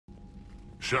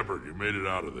Shepard, you made it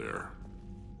out of there.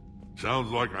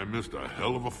 Sounds like I missed a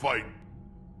hell of a fight.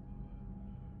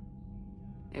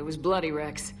 It was bloody,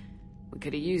 Wrex. We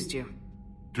could have used you.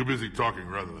 Too busy talking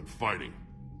rather than fighting.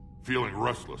 Feeling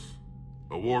restless.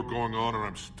 A war going on and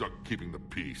I'm stuck keeping the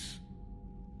peace.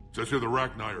 Says here the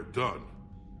Rachni are done.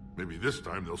 Maybe this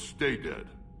time they'll stay dead.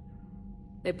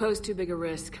 They posed too big a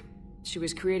risk. She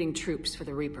was creating troops for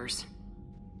the Reapers.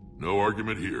 No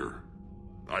argument here.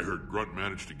 I heard Grunt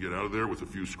managed to get out of there with a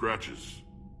few scratches.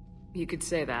 You could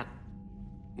say that.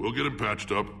 We'll get him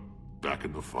patched up, back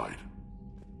in the fight.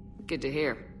 Good to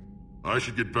hear. I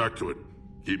should get back to it.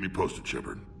 Keep me posted,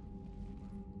 Shepard.